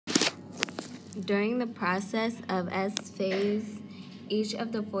During the process of S phase, each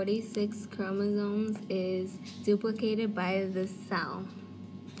of the 46 chromosomes is duplicated by the cell.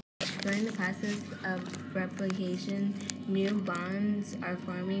 During the process of replication, new bonds are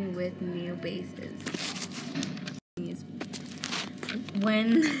forming with new bases.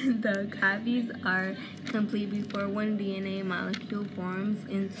 When the copies are complete before one DNA molecule forms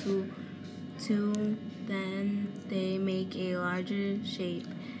into two, then they make a larger shape.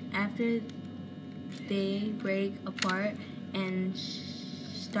 After they break apart and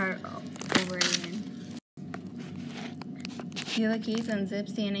start over again. Helicase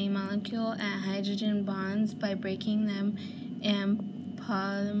unzips DNA molecule at hydrogen bonds by breaking them, and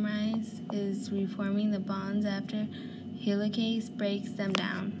polymerase is reforming the bonds after helicase breaks them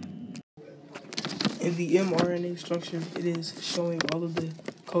down. In the mRNA structure, it is showing all of the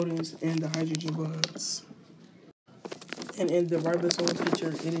codons and the hydrogen bonds. And in the ribosome picture,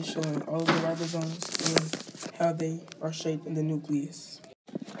 it is showing all of the ribosomes and how they are shaped in the nucleus.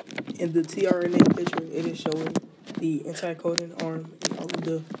 In the tRNA picture, it is showing the anticodon arm and all of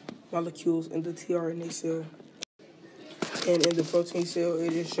the molecules in the tRNA cell. And in the protein cell,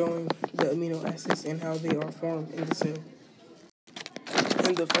 it is showing the amino acids and how they are formed in the cell.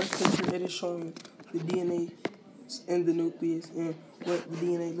 In the first picture, it is showing the DNA in the nucleus and what the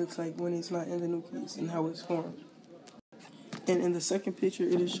DNA looks like when it's not in the nucleus and how it's formed. And in the second picture,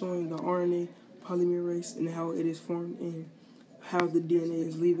 it is showing the RNA polymerase and how it is formed and how the DNA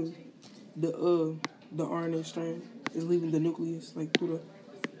is leaving the RNA strand is leaving the nucleus, like through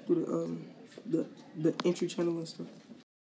the entry channel and stuff.